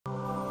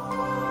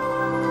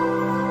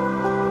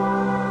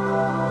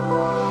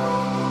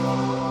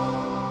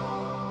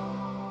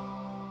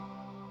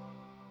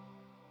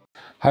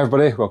Hi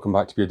everybody, welcome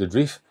back to Bearded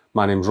Reef.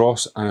 My name's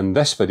Ross, and in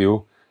this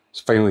video,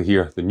 it's finally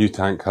here. The new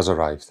tank has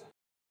arrived.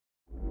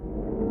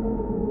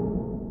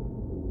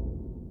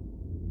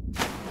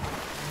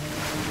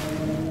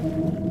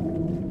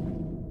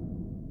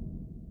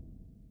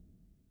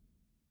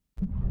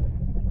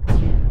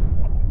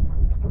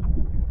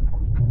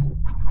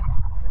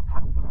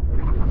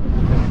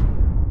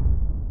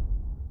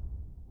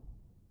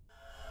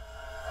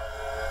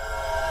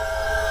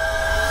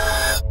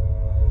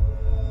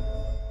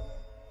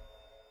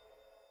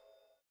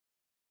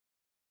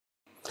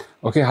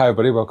 Okay, hi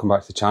everybody, welcome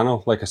back to the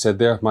channel. Like I said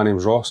there, my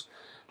name's Ross.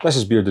 This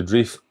is Bearded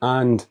Reef,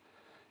 and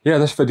yeah,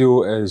 this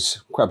video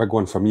is quite a big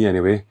one for me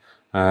anyway.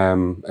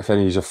 If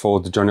any of you have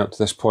followed the journey up to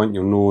this point,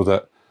 you'll know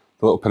that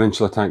the little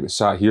Peninsula tank that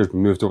sat here has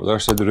been moved over to the other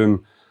side of the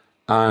room,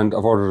 and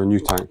I've ordered a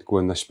new tank to go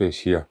in this space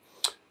here.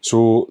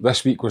 So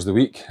this week was the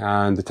week,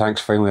 and the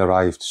tank's finally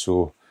arrived,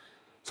 so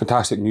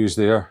fantastic news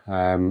there.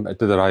 It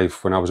did arrive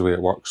when I was away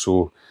at work,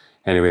 so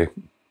anyway,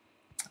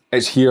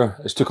 it's here.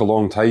 It's took a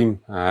long time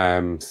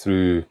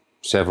through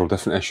several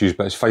different issues,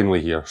 but it's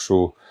finally here.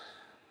 So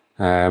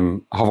I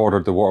have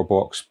ordered the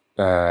Waterbox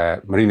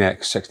Marine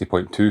X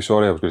 60.2.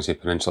 Sorry, I was going to say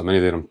Peninsula Mini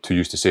there. I'm too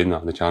used to saying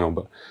that on the channel,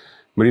 but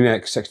Marine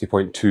X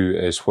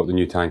 60.2 is what the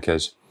new tank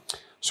is.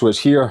 So it's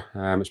here,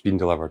 it's been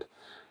delivered.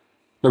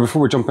 Now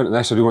before we jump into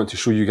this, I do want to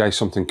show you guys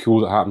something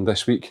cool that happened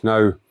this week.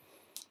 Now,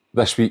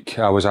 this week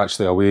I was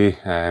actually away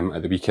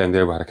at the weekend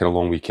there. We had a kind of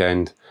long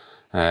weekend.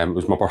 It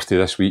was my birthday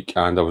this week,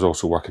 and I was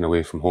also working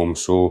away from home.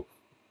 So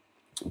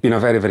been a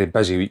very, very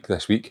busy week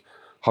this week.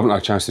 Haven't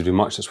had a chance to do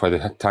much. That's why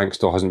the tank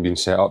still hasn't been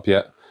set up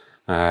yet.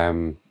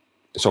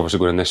 It's obviously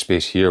going in this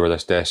space here where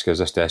this desk is.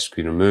 This desk's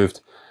been removed,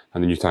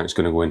 and the new tank's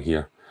going to go in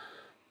here.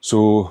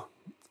 So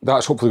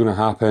that's hopefully going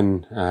to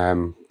happen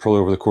probably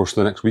over the course of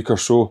the next week or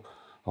so.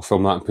 I'll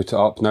film that and put it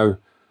up. Now,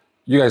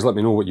 you guys let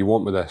me know what you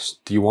want with this.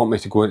 Do you want me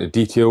to go into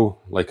detail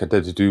like I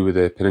did to do with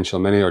the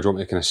Peninsula Mini, or do you want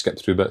me to kind of skip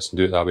through bits and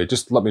do it that way?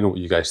 Just let me know what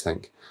you guys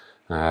think.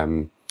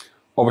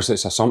 Obviously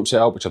it's a sump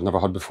setup, which I've never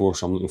had before,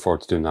 so I'm looking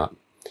forward to doing that.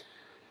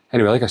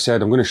 Anyway, like I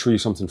said, I'm going to show you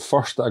something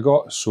first that I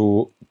got.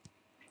 So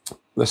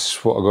this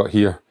is what I got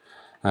here.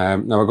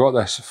 Now I got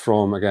this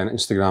from, again,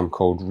 Instagram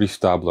called Reef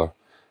Dabbler.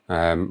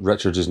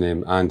 Richard's his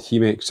name, and he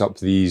makes up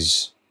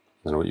these,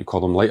 I don't know what you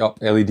call them, light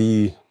up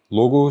LED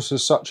logos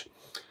as such.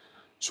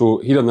 So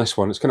he done this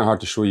one. It's kind of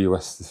hard to show you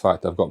with the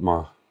fact that I've got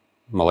my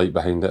light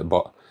behind it,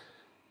 but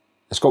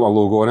it's got my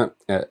logo on it.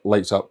 It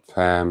lights up. You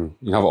can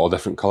have it all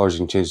different colours.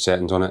 You can change the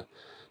settings on it.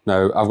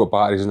 Now, I've got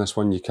batteries in this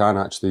one. You can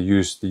actually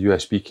use the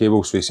USB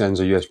cable, so he sends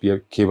a USB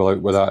cable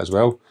out with that as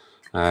well,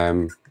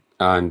 and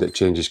it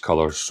changes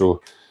colours. So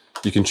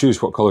you can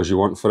choose what colours you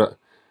want for it.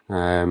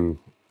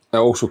 It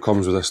also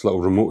comes with this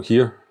little remote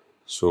here,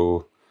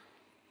 so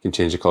you can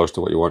change the colours to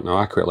what you want. Now,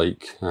 I quite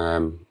like,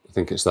 I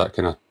think it's that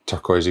kind of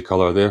turquoisey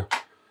colour there.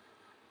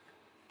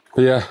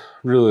 But yeah,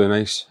 really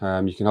nice.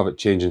 You can have it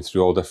changing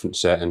through all different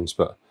settings,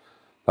 but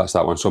that's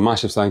that one. So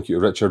massive thank you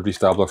to Richard, Reef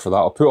Dabbler, for that.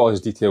 I'll put all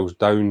his details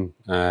down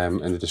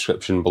in the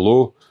description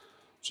below,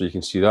 so you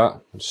can see that.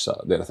 I'll just set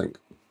that there, I think.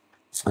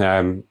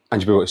 And you'll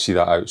be able to see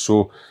that out.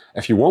 So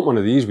if you want one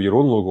of these with your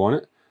own logo on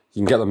it, you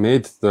can get them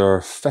made. They're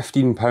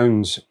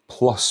 £15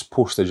 plus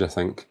postage, I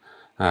think.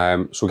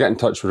 So get in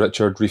touch with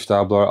Richard, Reef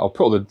Dabbler. I'll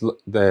put all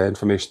the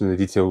information and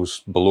the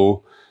details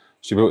below,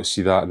 so you'll be able to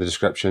see that in the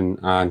description,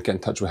 and get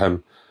in touch with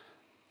him.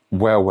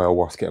 Well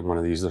worth getting one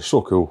of these. They're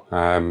so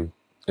cool.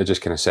 It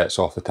just kind of sets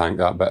off the tank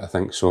that bit, I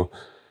think. So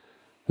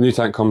the new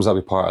tank comes, that'll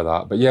be part of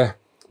that. But yeah,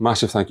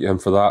 massive thank you to him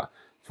for that.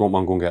 If you want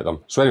one, go and get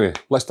them. So anyway,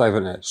 let's dive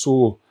into it.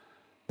 So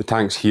the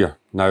tank's here.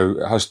 Now,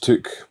 it has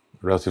took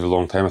a relatively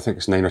long time. I think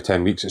it's 9 or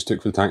 10 weeks it's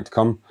took for the tank to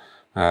come.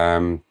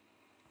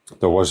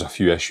 There was a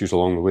few issues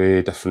along the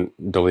way,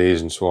 different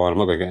delays and so on. I'm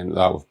not going to get into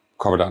that. We've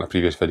covered that in a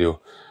previous video.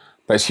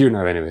 But it's here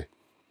now anyway.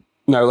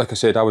 Now, like I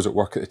said, I was at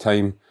work at the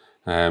time.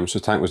 So the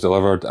tank was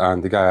delivered,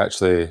 and the guy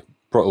actually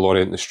brought the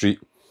lorry into the street,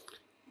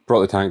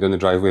 brought the tank down the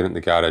driveway and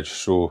into the garage.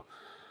 So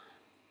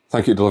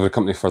thank you to the delivery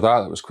company for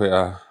that. That was quite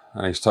a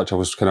nice touch. I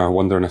was kind of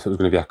wondering if it was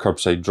going to be a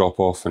curbside drop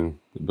off and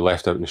it'd be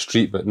left out in the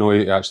street, but no,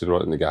 he actually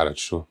brought it in the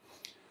garage. So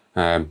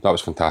that was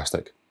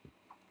fantastic.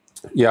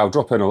 Yeah, I'll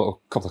drop in a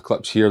couple of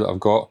clips here that I've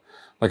got.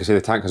 Like I say,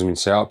 the tank hasn't been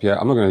set up yet.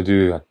 I'm not going to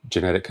do a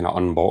generic kind of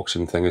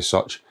unboxing thing as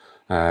such.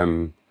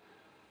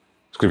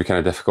 It's going to be kind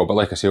of difficult, but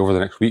like I say, over the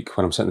next week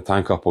when I'm setting the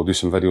tank up, I'll do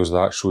some videos of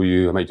that, show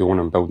you. I might do one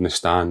on building the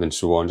stand and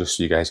so on, just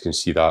so you guys can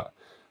see that.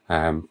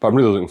 But I'm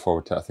really looking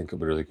forward to it. I think it'll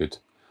be really good.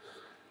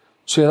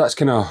 So yeah, that's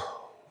kind of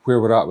where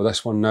we're at with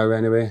this one now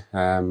anyway.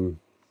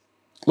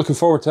 Looking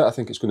forward to it. I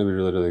think it's going to be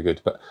really, really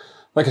good. But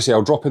like I say,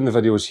 I'll drop in the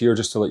videos here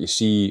just to let you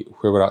see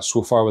where we're at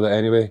so far with it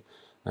anyway.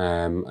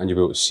 And you'll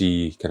be able to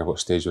see kind of what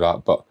stage we're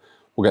at, but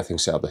we'll get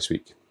things set up this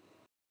week.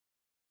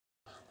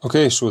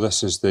 Okay, so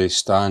this is the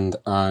stand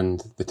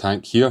and the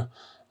tank here.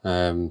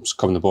 It's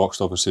come in the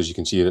box, obviously, as you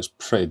can see, it's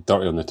pretty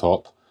dirty on the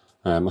top.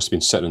 Must have been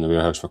sitting in the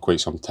warehouse for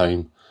quite some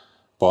time.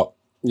 But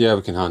yeah,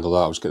 we can handle that.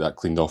 I'll just get that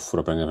cleaned off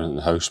before I bring everything in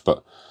the house. But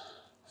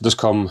it does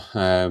come,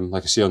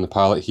 like I see on the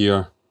pallet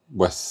here,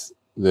 with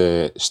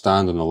the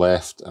stand on the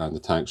left and the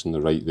tank's on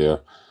the right there.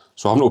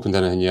 So I haven't opened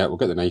anything yet. We'll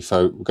get the knife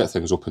out, we'll get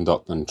things opened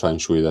up and try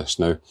and show you this.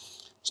 Now,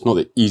 it's not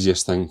the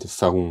easiest thing to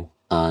film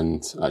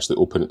and actually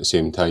open at the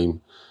same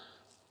time.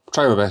 I'll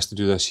try my best to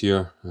do this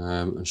here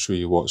and show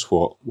you what's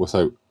what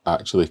without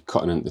actually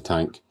cutting into the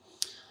tank.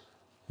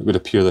 It would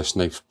appear this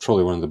knife's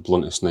probably one of the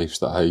bluntest knives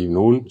that I've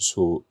known,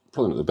 so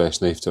probably not the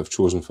best knife to have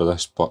chosen for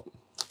this, but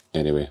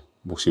anyway,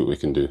 we'll see what we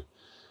can do.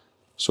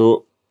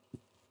 So,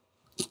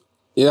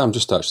 yeah, I'm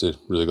just actually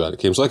really glad it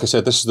came. So like I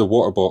said, this is the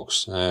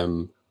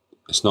Waterbox,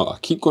 it's not, I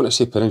keep going to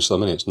say Peninsula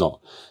Mini, it's not.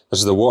 This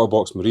is the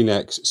Waterbox Marine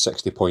X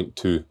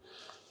 60.2.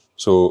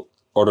 So,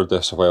 ordered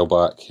this a while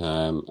back,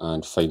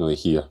 and finally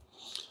here.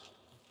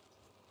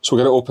 So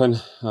we'll get it open,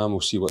 and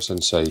we'll see what's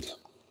inside.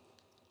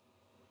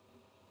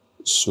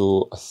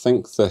 So, I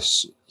think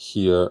this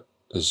here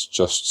is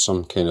just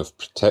some kind of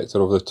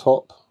protector over the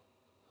top.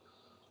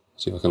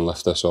 See if I can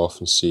lift this off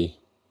and see.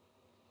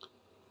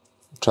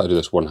 I'll try to do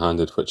this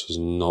one-handed, which is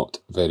not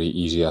very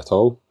easy at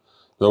all.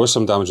 There was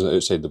some damage on the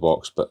outside the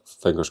box, but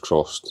fingers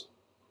crossed,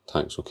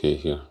 tank's okay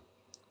here.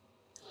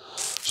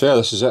 So yeah,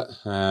 this is it.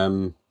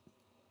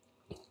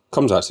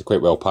 Comes actually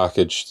quite well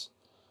packaged,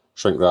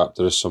 shrink wrapped.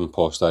 There is some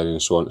polystyrene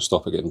and so on to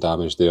stop it getting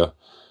damaged there.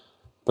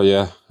 But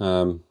yeah,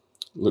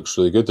 looks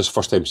really good. This is the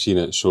first time seeing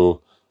it,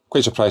 so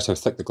quite surprised how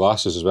thick the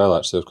glass is as well.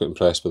 Actually, I was quite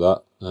impressed with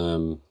that.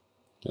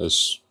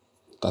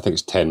 I think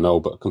it's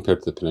 10mm, but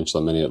compared to the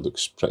Peninsula Mini, it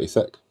looks pretty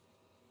thick.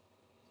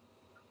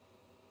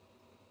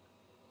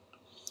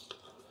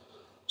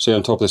 So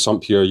on top of the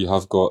sump here, you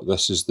have got,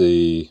 this is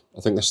the,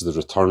 I think this is the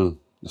return,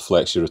 the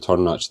flexi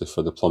return actually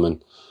for the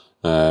plumbing.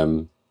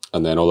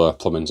 And then all the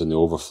plumbing's in the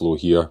overflow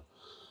here.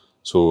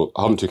 So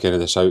I haven't took any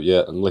of this out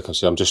yet, and like I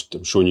say, I'm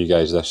showing you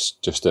guys this,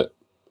 just it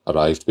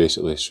arrived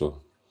basically, so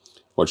I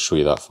want to show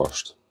you that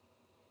first.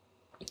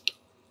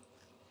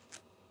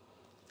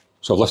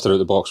 So I've lifted out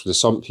the box with the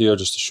sump here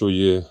just to show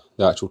you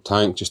the actual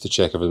tank, just to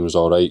check everything was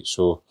alright.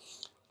 So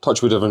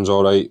touch wood, everything's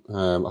alright.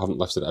 I haven't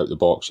lifted it out the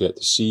box yet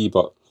to see,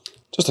 but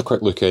just a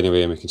quick look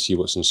anyway, and we can see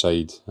what's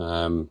inside.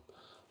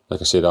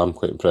 Like I said, I'm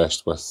quite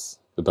impressed with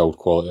the build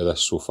quality of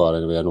this so far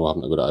anyway. I know I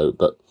haven't got it out,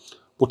 but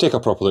we'll take a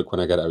proper look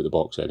when I get it out of the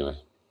box anyway.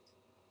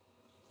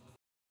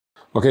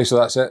 Okay, so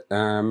that's it.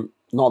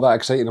 Not that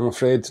exciting, I'm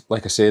afraid.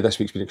 Like I say, this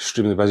week's been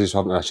extremely busy, so I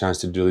haven't had a chance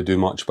to really do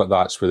much, but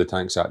that's where the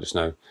tank's at just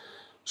now.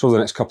 So over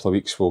the next couple of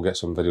weeks, we'll get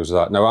some videos of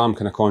that. Now, I'm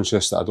kind of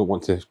conscious that I don't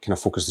want to kind of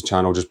focus the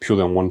channel just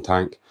purely on one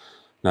tank.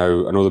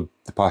 Now, I know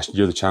the past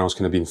year the channel's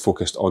kind of been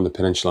focused on the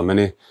Peninsula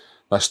Mini.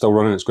 That's still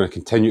running, it's going to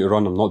continue to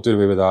run. I'm not doing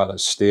away with that,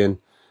 that's staying.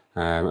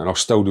 And I'll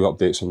still do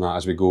updates on that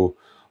as we go.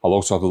 I'll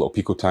also have a little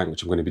Pico Tank,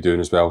 which I'm going to be doing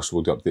as well, so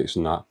we'll do updates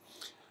on that.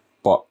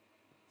 But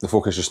the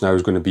focus just now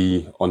is going to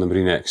be on the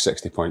Marine X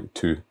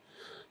 60.2.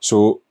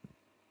 So,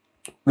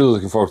 really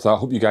looking forward to that.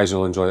 Hope you guys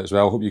will enjoy it as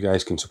well. Hope you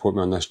guys can support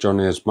me on this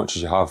journey as much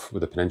as you have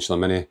with the Peninsula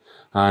Mini,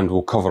 and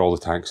we'll cover all the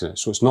tanks in it.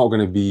 So it's not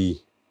going to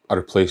be a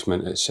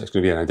replacement, it's going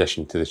to be an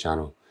addition to the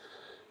channel.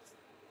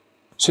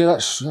 So yeah,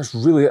 that's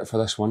really it for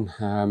this one.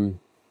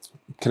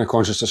 Kind of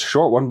conscious it's a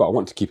short one, but I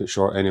want to keep it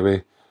short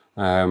anyway.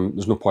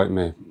 There's no point in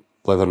me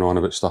blithering on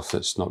about stuff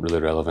that's not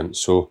really relevant.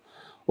 So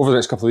over the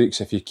next couple of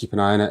weeks, if you keep an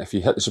eye on it, if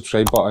you hit the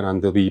subscribe button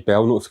and there'll be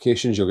bell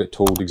notifications, you'll get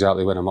told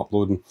exactly when I'm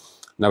uploading.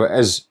 Now it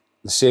is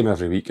the same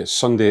every week. It's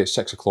Sunday at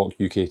 6 o'clock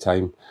UK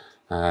time.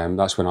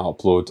 That's when I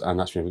upload, and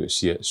that's when you're able to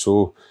see it.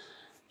 So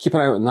keep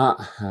an eye out on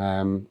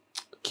that.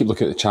 Keep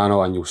looking at the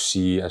channel and you'll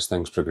see as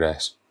things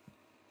progress.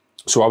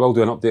 So I will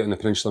do an update on the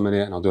Peninsula Mini,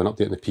 and I'll do an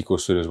update on the Pico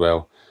soon as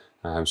well.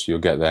 So you'll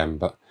get them.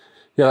 But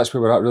yeah, that's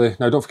where we're at really.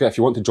 Now don't forget, if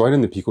you want to join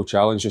in the Pico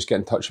challenge, just get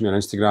in touch with me on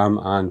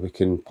Instagram and we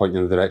can point you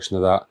in the direction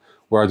of that.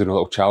 We're doing a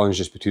little challenge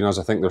just between us.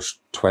 I think there's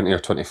 20 or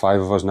 25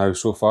 of us now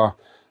so far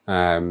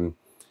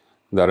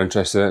that are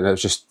interested in it.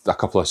 It's just a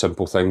couple of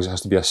simple things. It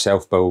has to be a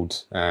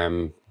self-build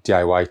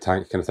DIY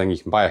tank kind of thing. You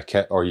can buy a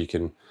kit or you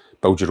can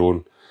build your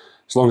own.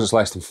 As long as it's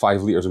less than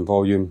 5 litres in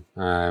volume,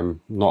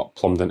 not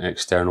plumbed into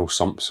external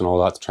sumps and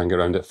all that to try and get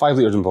around it. 5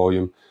 litres in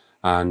volume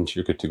and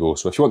you're good to go.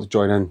 So if you want to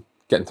join in,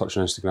 get in touch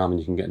on Instagram and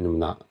you can get in on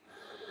that.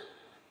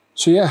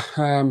 So yeah,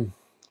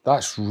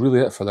 that's really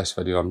it for this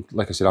video.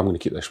 Like I said, I'm going to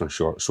keep this one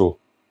short. So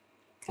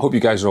hope you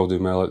guys are all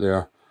doing well out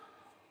there.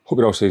 Hope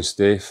you're all staying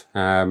safe.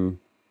 And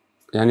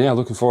yeah,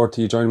 looking forward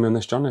to you joining me on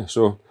this journey.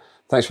 So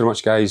thanks very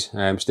much guys.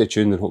 Stay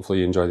tuned and hopefully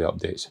you enjoy the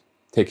updates.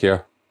 Take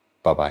care.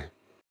 Bye bye.